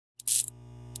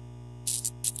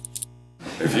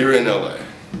If you're in LA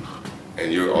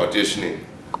and you're auditioning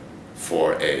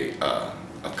for a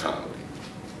comedy,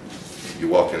 you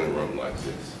walk in a room like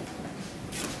this.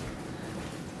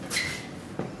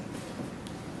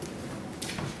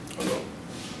 Hello,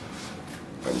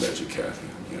 I'm Reg E, Cathey.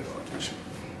 I'm here to audition.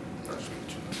 Nice to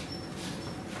meet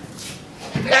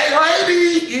you. Hey,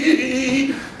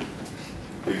 lady!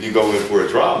 If you go in for a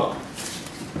drama.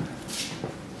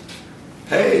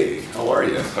 Hey, how are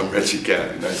you? I'm Reg E,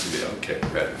 Cathey. Nice to meet you. Okay,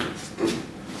 ready.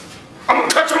 I'm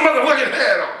gonna cut your motherfucking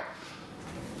head off!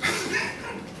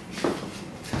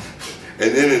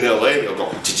 And then in LA, they'll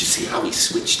go, did you see how he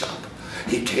switched up?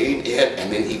 He came in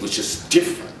and then he was just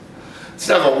different. It's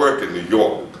not gonna work in New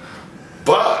York.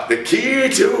 But the key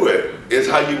to it is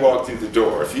how you walk through the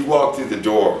door. If you walk through the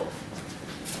door,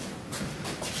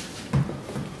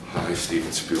 hi,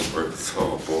 Steven Spielberg,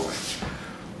 oh boy.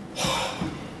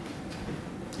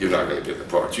 You're not gonna get the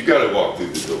part. You gotta walk through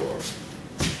the door.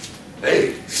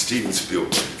 Hey, Steven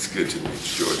Spielberg, it's good to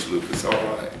meet you. George Lucas, all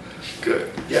right.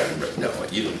 Good. Yeah, no,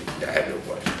 you don't, I had no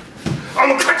question. I'm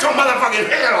gonna cut your motherfucking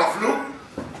head off, Luke!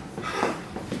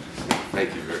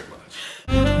 Thank you very much.